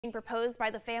Being proposed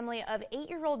by the family of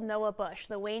 8-year-old Noah Bush,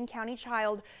 the Wayne County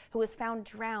child who was found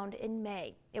drowned in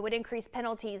May. It would increase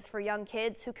penalties for young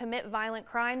kids who commit violent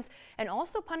crimes and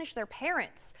also punish their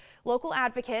parents. Local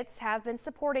advocates have been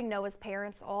supporting Noah's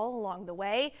parents all along the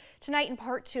way. Tonight, in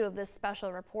part 2 of this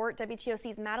special report,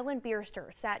 WTOC's Madeline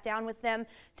Bierster sat down with them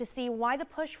to see why the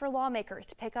push for lawmakers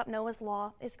to pick up Noah's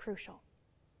Law is crucial.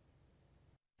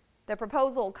 The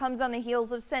proposal comes on the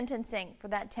heels of sentencing for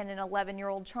that 10 and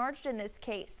 11-year-old charged in this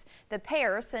case. The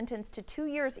pair sentenced to 2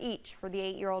 years each for the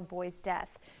 8-year-old boy's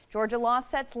death. Georgia law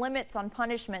sets limits on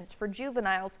punishments for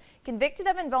juveniles convicted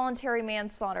of involuntary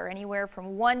manslaughter, anywhere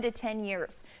from 1 to 10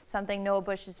 years, something Noah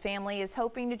Bush's family is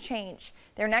hoping to change.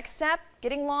 Their next step,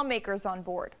 getting lawmakers on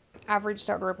board. I've reached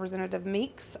out to Representative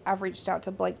Meeks. I've reached out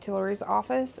to Blake Tillery's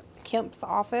office, Kemp's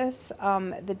office,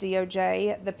 the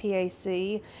DOJ, the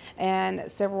PAC, and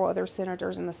several other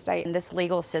senators in the state. And this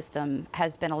legal system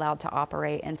has been allowed to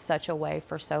operate in such a way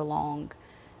for so long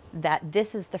that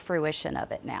this is the fruition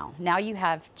of it now. Now you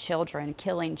have children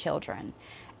killing children,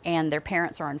 and their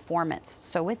parents are informants,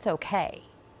 so it's okay.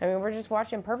 I mean, we're just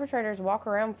watching perpetrators walk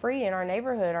around free in our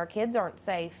neighborhood. Our kids aren't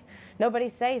safe.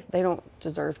 Nobody's safe. They don't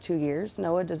deserve 2 years.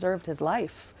 Noah deserved his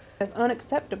life. It's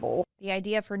unacceptable. The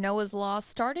idea for Noah's Law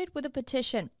started with a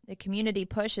petition. The community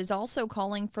push is also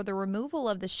calling for the removal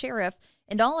of the sheriff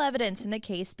and all evidence in the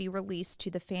case be released to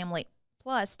the family,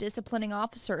 plus disciplining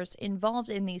officers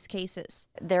involved in these cases.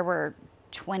 There were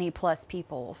 20+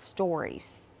 people,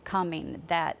 stories coming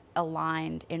that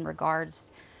aligned in regards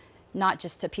not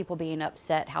just to people being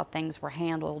upset how things were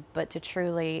handled, but to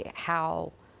truly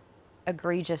how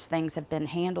egregious things have been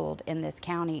handled in this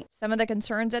county. Some of the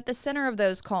concerns at the center of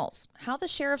those calls, how the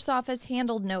sheriff's office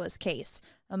handled Noah's case.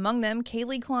 Among them,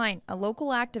 Kaylee Klein, a local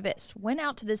activist, went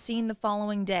out to the scene the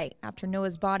following day after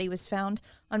Noah's body was found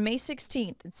on May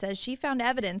 16th and says she found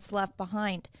evidence left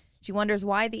behind. She wonders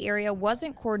why the area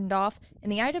wasn't cordoned off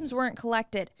and the items weren't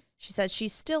collected. She says she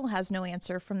still has no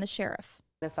answer from the sheriff.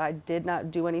 If I did not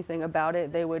do anything about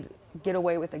it, they would get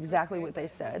away with exactly what they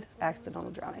said, accidental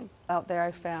drowning. Out there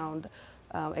I found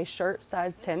a shirt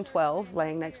size 10-12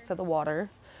 laying next to the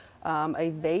water,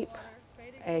 a vape,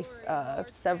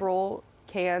 several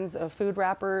cans of food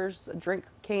wrappers, drink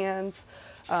cans,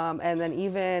 and then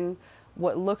even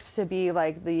what looked to be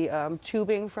like the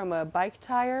tubing from a bike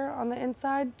tire on the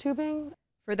inside tubing.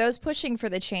 For those pushing for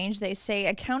the change, they say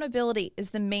accountability is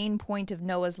the main point of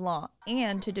Noah's Law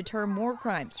and to deter more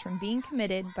crimes from being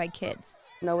committed by kids.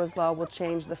 Noah's Law will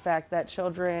change the fact that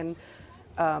children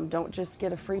don't just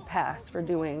get a free pass for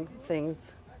doing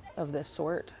things of this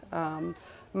sort.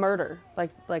 Murder,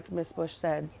 like Ms. Bush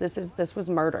said, this was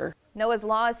murder. Noah's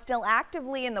Law is still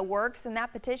actively in the works, and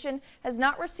that petition has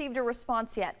not received a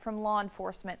response yet from law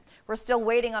enforcement. We're still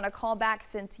waiting on a call back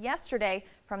since yesterday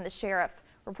from the sheriff.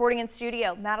 Reporting in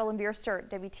studio, Madeline Bierster,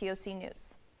 WTOC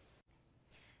News.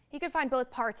 You can find both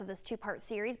parts of this 2-part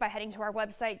series by heading to our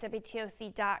website,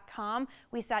 WTOC.com.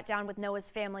 We sat down with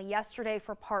Noah's family yesterday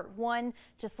for part 1.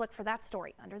 Just look for that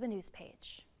story under the news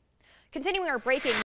page. Continuing our breaking